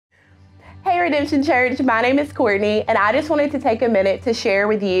Redemption Church, my name is Courtney, and I just wanted to take a minute to share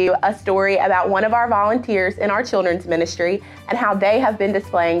with you a story about one of our volunteers in our children's ministry and how they have been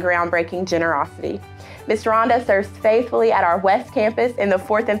displaying groundbreaking generosity. Miss Rhonda serves faithfully at our West Campus in the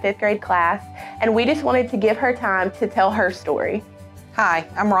 4th and 5th grade class, and we just wanted to give her time to tell her story. Hi,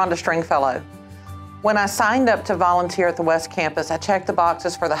 I'm Rhonda Stringfellow. When I signed up to volunteer at the West Campus, I checked the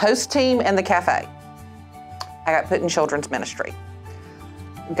boxes for the host team and the cafe. I got put in children's ministry.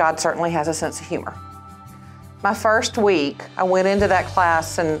 God certainly has a sense of humor. My first week, I went into that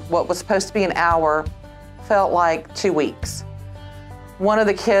class and what was supposed to be an hour felt like 2 weeks. One of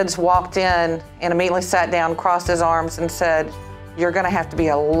the kids walked in and immediately sat down, crossed his arms and said, "You're gonna have to be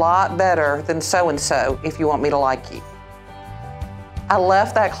a lot better than so-and-so if you want me to like you." I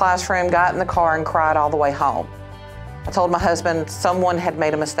left that classroom, got in the car and cried all the way home. I told my husband someone had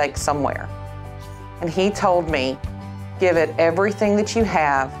made a mistake somewhere. And he told me, "Give it everything that you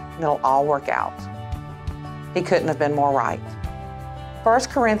have and it'll all work out." He couldn't have been more right. 1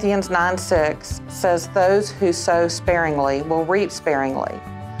 Corinthians 9:6 says, "Those who sow sparingly will reap sparingly,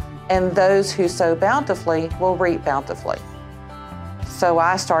 and those who sow bountifully will reap bountifully." So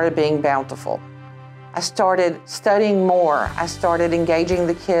I started being bountiful. I started studying more. I started engaging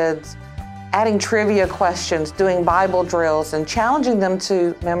the kids, adding trivia questions, doing Bible drills, and challenging them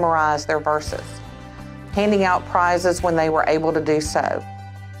to memorize their verses, handing out prizes when they were able to do so.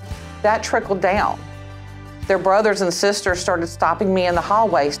 That trickled down. Their brothers and sisters started stopping me in the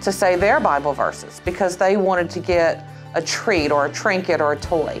hallways to say their Bible verses because they wanted to get a treat or a trinket or a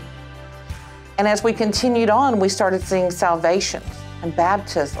toy. And as we continued on, we started seeing salvations and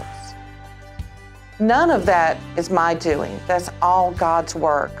baptisms. None of that is my doing. That's all God's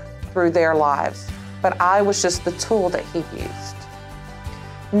work through their lives. But I was just the tool that He used.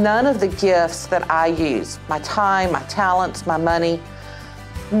 None of the gifts that I use, my time, my talents, my money,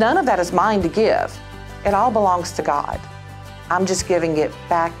 none of that is mine to give. It all belongs to God. I'm just giving it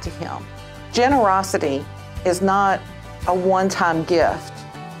back to Him. Generosity is not a one-time gift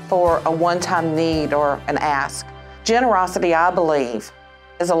for a one-time need or an ask. Generosity, I believe,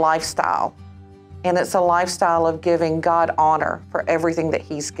 is a lifestyle. And it's a lifestyle of giving God honor for everything that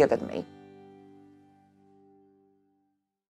He's given me.